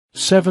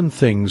7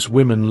 things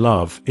women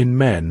love in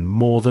men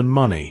more than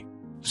money.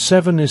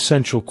 7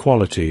 essential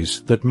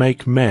qualities that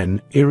make men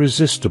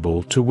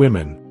irresistible to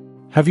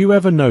women. Have you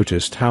ever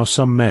noticed how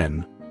some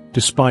men,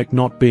 despite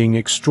not being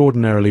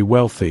extraordinarily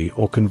wealthy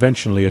or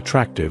conventionally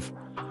attractive,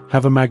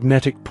 have a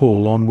magnetic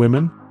pull on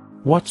women?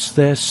 What's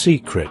their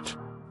secret?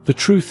 The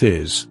truth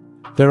is,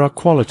 there are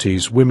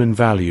qualities women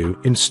value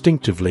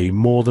instinctively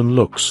more than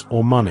looks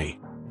or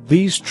money.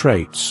 These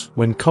traits,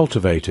 when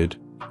cultivated,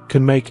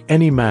 can make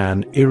any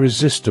man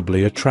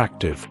irresistibly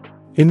attractive.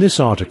 In this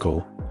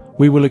article,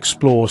 we will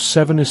explore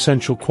 7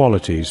 essential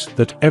qualities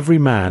that every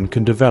man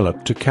can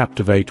develop to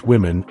captivate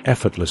women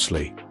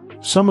effortlessly.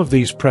 Some of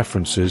these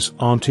preferences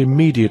aren't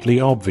immediately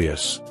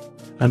obvious,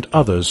 and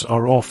others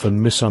are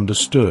often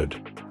misunderstood.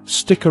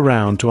 Stick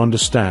around to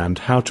understand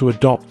how to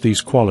adopt these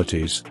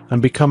qualities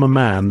and become a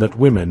man that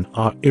women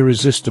are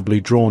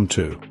irresistibly drawn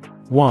to.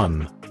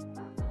 1.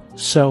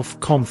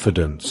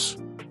 Self-confidence.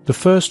 The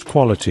first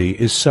quality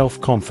is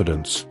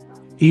self-confidence,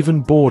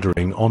 even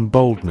bordering on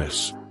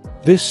boldness.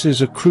 This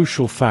is a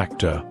crucial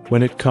factor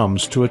when it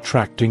comes to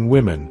attracting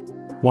women.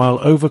 While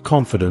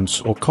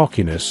overconfidence or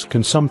cockiness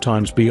can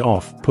sometimes be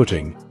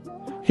off-putting,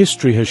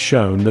 history has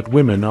shown that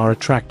women are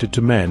attracted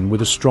to men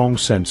with a strong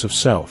sense of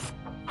self.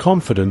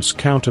 Confidence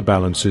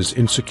counterbalances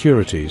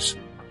insecurities,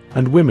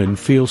 and women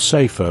feel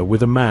safer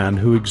with a man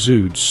who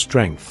exudes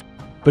strength.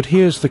 But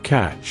here's the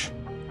catch.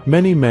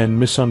 Many men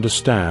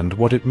misunderstand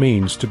what it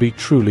means to be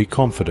truly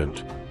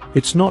confident.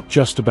 It's not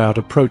just about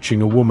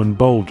approaching a woman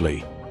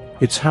boldly,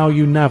 it's how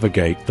you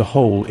navigate the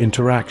whole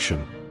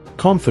interaction.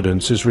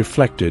 Confidence is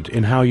reflected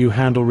in how you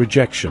handle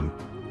rejection,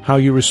 how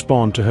you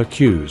respond to her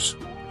cues,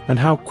 and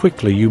how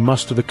quickly you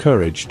muster the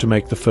courage to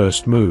make the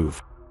first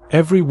move.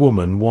 Every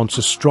woman wants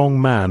a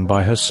strong man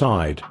by her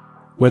side,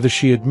 whether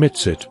she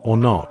admits it or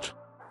not.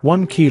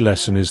 One key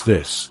lesson is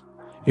this: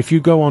 if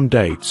you go on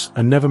dates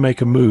and never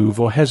make a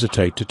move or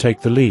hesitate to take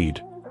the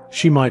lead,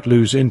 she might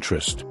lose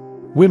interest.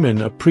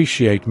 Women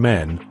appreciate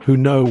men who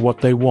know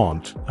what they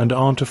want and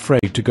aren't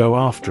afraid to go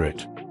after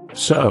it.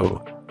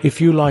 So,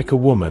 if you like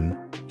a woman,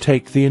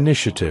 take the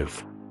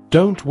initiative.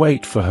 Don't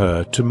wait for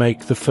her to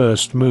make the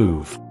first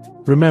move.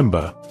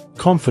 Remember,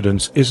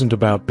 confidence isn't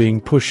about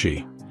being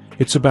pushy.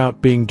 It's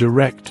about being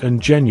direct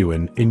and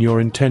genuine in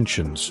your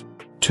intentions.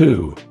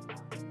 2.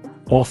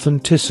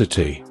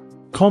 Authenticity.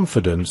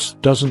 Confidence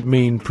doesn't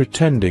mean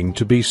pretending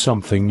to be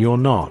something you're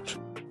not.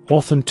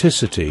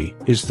 Authenticity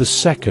is the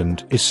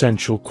second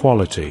essential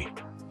quality.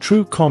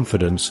 True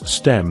confidence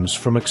stems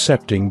from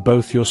accepting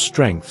both your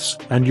strengths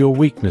and your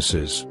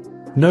weaknesses.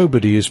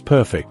 Nobody is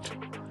perfect,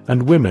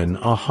 and women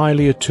are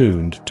highly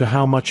attuned to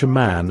how much a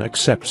man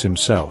accepts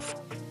himself.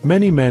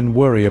 Many men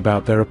worry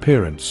about their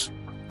appearance,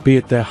 be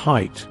it their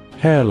height,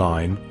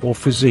 hairline, or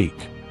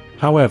physique.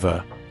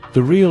 However,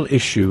 the real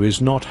issue is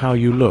not how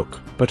you look,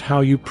 but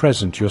how you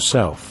present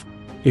yourself.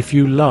 If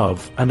you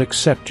love and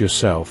accept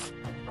yourself,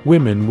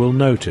 women will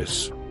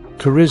notice.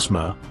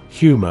 Charisma,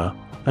 humor,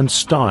 and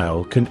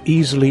style can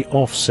easily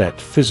offset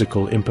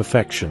physical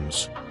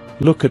imperfections.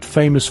 Look at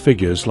famous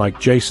figures like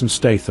Jason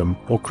Statham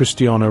or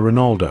Cristiano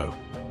Ronaldo.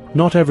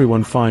 Not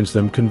everyone finds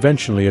them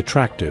conventionally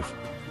attractive,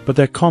 but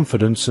their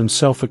confidence and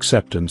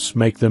self-acceptance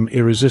make them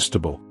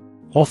irresistible.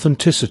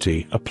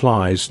 Authenticity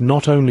applies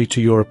not only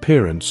to your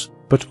appearance,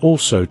 but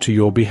also to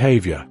your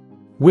behavior.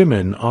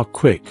 Women are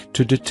quick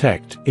to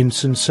detect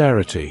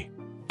insincerity.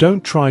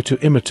 Don't try to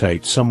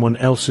imitate someone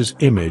else's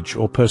image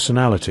or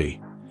personality.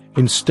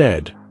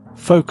 Instead,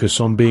 focus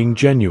on being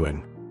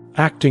genuine.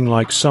 Acting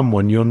like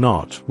someone you're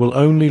not will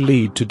only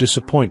lead to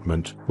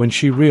disappointment when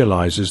she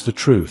realizes the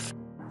truth.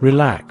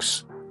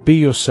 Relax, be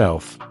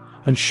yourself,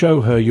 and show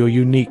her your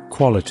unique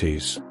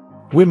qualities.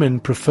 Women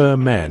prefer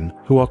men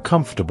who are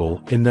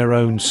comfortable in their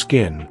own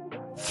skin.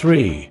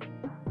 3.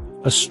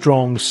 A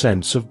strong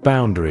sense of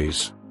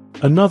boundaries.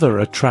 Another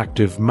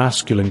attractive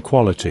masculine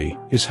quality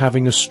is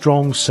having a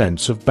strong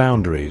sense of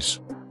boundaries.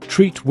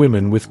 Treat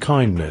women with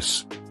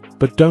kindness,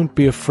 but don't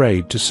be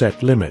afraid to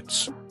set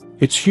limits.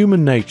 It's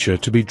human nature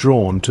to be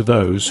drawn to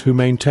those who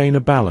maintain a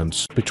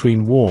balance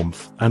between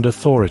warmth and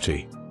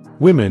authority.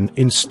 Women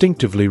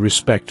instinctively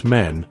respect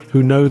men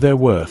who know their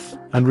worth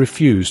and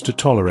refuse to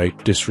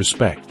tolerate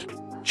disrespect.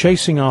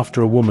 Chasing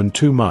after a woman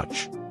too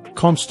much,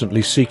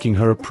 constantly seeking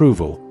her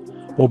approval,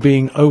 or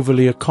being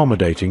overly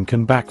accommodating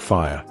can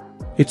backfire.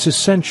 It's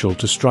essential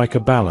to strike a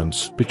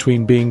balance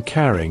between being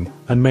caring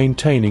and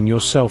maintaining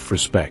your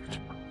self-respect.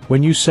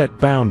 When you set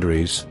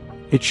boundaries,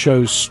 it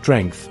shows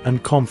strength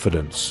and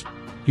confidence.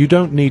 You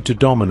don't need to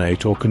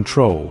dominate or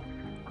control,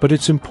 but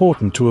it's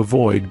important to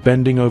avoid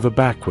bending over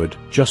backward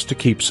just to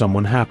keep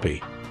someone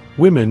happy.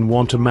 Women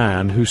want a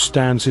man who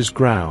stands his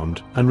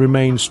ground and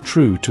remains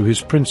true to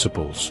his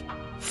principles.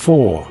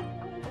 4.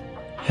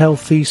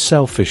 Healthy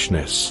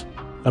selfishness.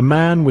 A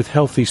man with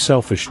healthy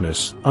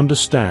selfishness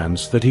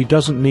understands that he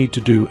doesn't need to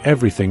do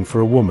everything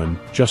for a woman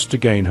just to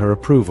gain her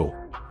approval.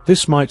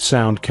 This might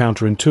sound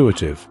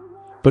counterintuitive,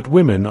 but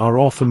women are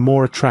often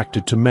more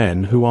attracted to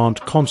men who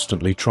aren't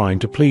constantly trying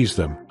to please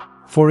them.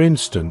 For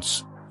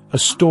instance, a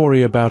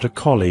story about a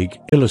colleague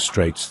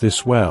illustrates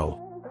this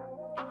well.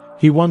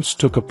 He once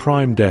took a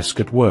prime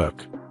desk at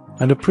work,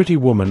 and a pretty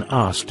woman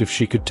asked if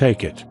she could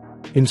take it.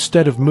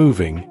 Instead of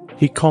moving,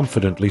 he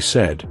confidently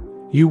said,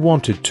 "You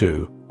wanted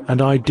to,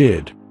 and I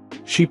did."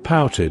 She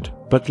pouted,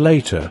 but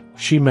later,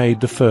 she made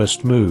the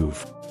first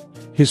move.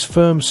 His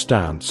firm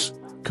stance,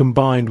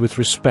 combined with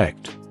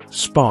respect,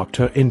 sparked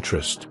her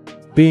interest.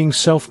 Being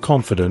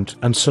self-confident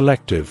and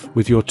selective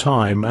with your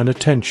time and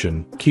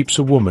attention keeps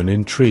a woman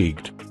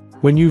intrigued.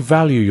 When you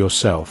value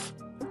yourself,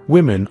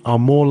 women are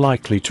more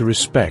likely to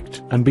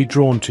respect and be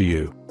drawn to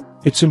you.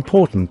 It's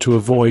important to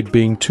avoid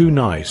being too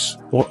nice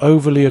or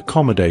overly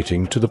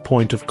accommodating to the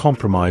point of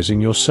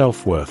compromising your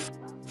self-worth.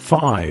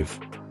 5.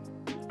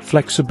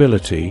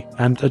 Flexibility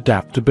and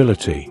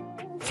adaptability.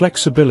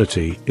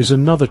 Flexibility is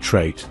another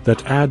trait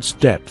that adds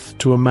depth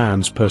to a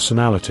man's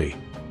personality.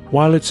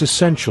 While it's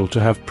essential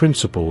to have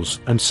principles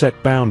and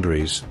set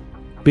boundaries,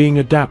 being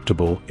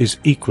adaptable is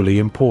equally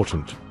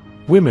important.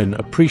 Women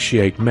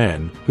appreciate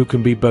men who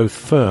can be both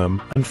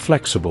firm and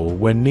flexible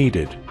when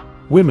needed.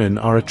 Women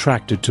are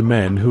attracted to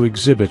men who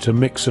exhibit a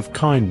mix of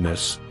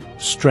kindness,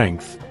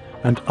 strength,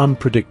 and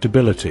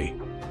unpredictability.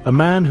 A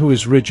man who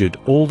is rigid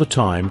all the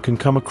time can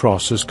come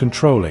across as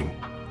controlling,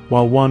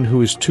 while one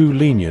who is too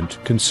lenient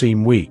can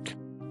seem weak.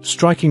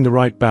 Striking the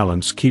right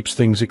balance keeps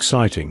things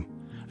exciting,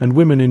 and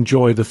women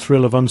enjoy the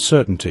thrill of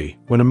uncertainty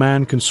when a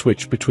man can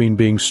switch between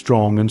being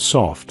strong and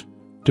soft,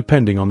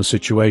 depending on the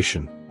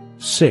situation.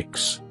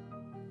 6.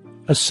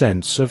 A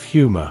sense of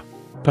humor.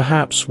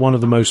 Perhaps one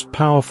of the most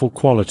powerful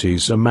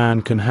qualities a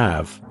man can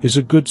have is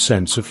a good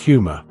sense of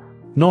humor.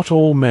 Not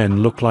all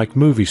men look like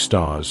movie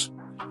stars,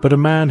 but a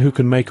man who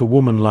can make a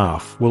woman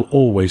laugh will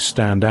always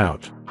stand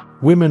out.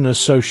 Women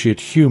associate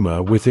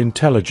humor with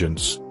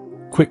intelligence,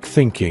 quick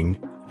thinking,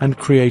 and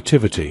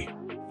creativity.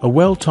 A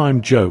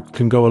well-timed joke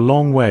can go a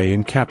long way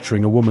in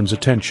capturing a woman's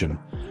attention,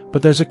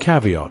 but there's a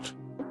caveat.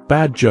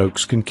 Bad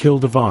jokes can kill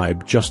the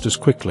vibe just as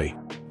quickly.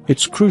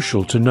 It's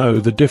crucial to know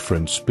the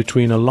difference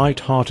between a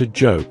light-hearted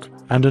joke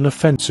and an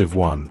offensive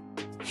one.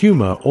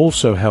 Humor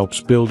also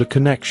helps build a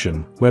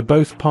connection where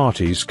both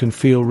parties can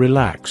feel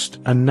relaxed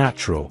and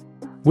natural.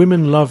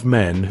 Women love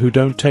men who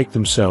don't take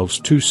themselves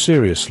too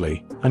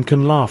seriously and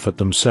can laugh at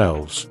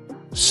themselves.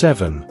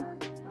 7.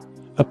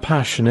 A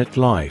passionate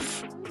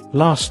life.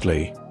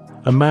 Lastly,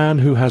 a man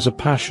who has a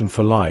passion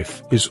for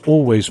life is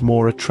always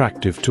more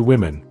attractive to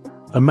women.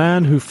 A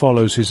man who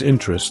follows his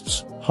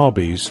interests,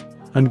 hobbies,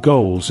 and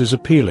goals is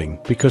appealing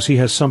because he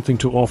has something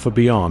to offer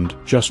beyond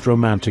just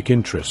romantic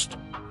interest.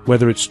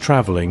 Whether it's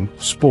traveling,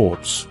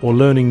 sports, or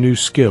learning new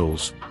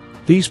skills,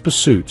 these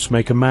pursuits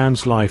make a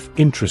man's life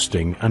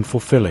interesting and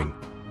fulfilling.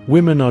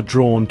 Women are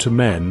drawn to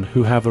men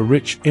who have a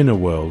rich inner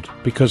world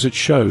because it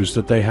shows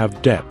that they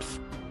have depth.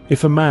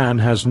 If a man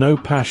has no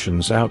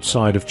passions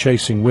outside of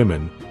chasing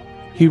women,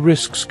 he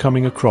risks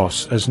coming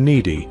across as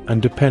needy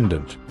and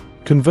dependent.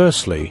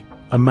 Conversely,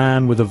 a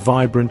man with a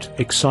vibrant,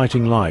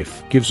 exciting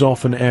life gives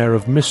off an air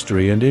of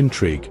mystery and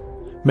intrigue,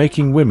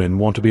 making women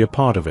want to be a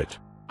part of it.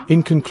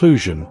 In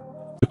conclusion,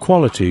 the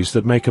qualities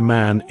that make a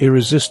man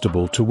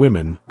irresistible to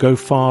women go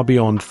far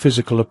beyond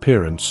physical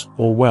appearance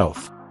or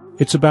wealth.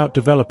 It's about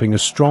developing a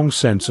strong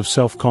sense of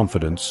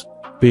self-confidence,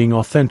 being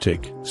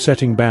authentic,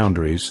 setting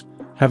boundaries,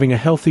 having a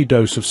healthy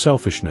dose of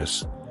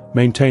selfishness,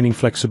 maintaining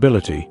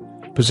flexibility,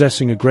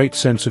 possessing a great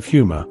sense of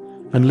humor,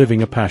 and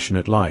living a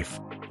passionate life.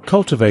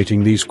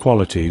 Cultivating these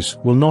qualities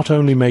will not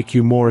only make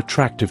you more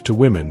attractive to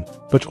women,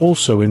 but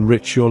also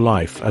enrich your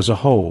life as a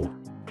whole.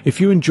 If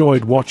you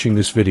enjoyed watching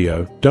this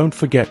video, don't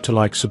forget to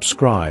like,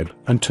 subscribe,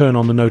 and turn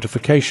on the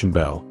notification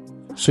bell,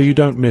 so you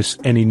don't miss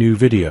any new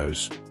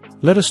videos.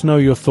 Let us know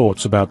your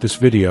thoughts about this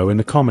video in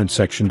the comment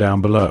section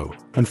down below,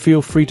 and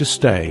feel free to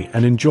stay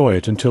and enjoy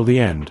it until the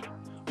end.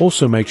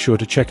 Also make sure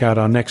to check out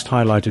our next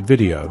highlighted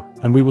video,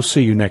 and we will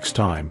see you next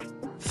time.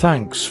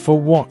 Thanks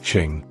for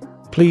watching.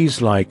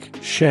 Please like,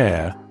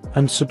 share,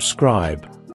 and subscribe.